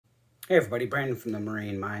Hey everybody, Brandon from the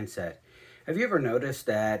Marine Mindset. Have you ever noticed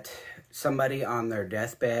that somebody on their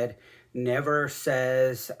deathbed never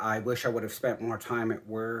says, I wish I would have spent more time at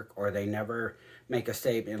work, or they never make a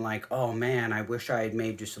statement like, oh man, I wish I had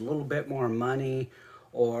made just a little bit more money,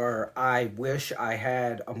 or I wish I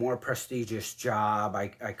had a more prestigious job, I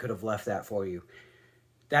could have left that for you.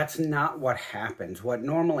 That's not what happens. What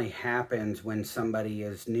normally happens when somebody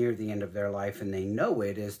is near the end of their life and they know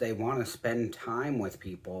it is they want to spend time with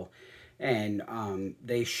people, and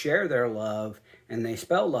they share their love, and they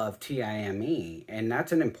spell love T-I-M-E. And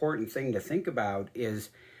that's an important thing to think about.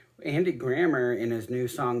 Is Andy Grammer in his new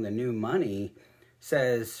song, The New Money,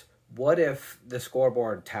 says, what if the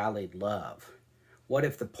scoreboard tallied love? What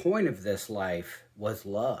if the point of this life was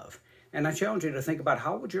love? And I challenge you to think about,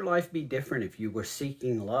 how would your life be different if you were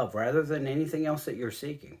seeking love rather than anything else that you're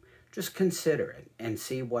seeking? Just consider it and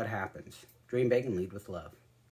see what happens. Dream big and lead with love.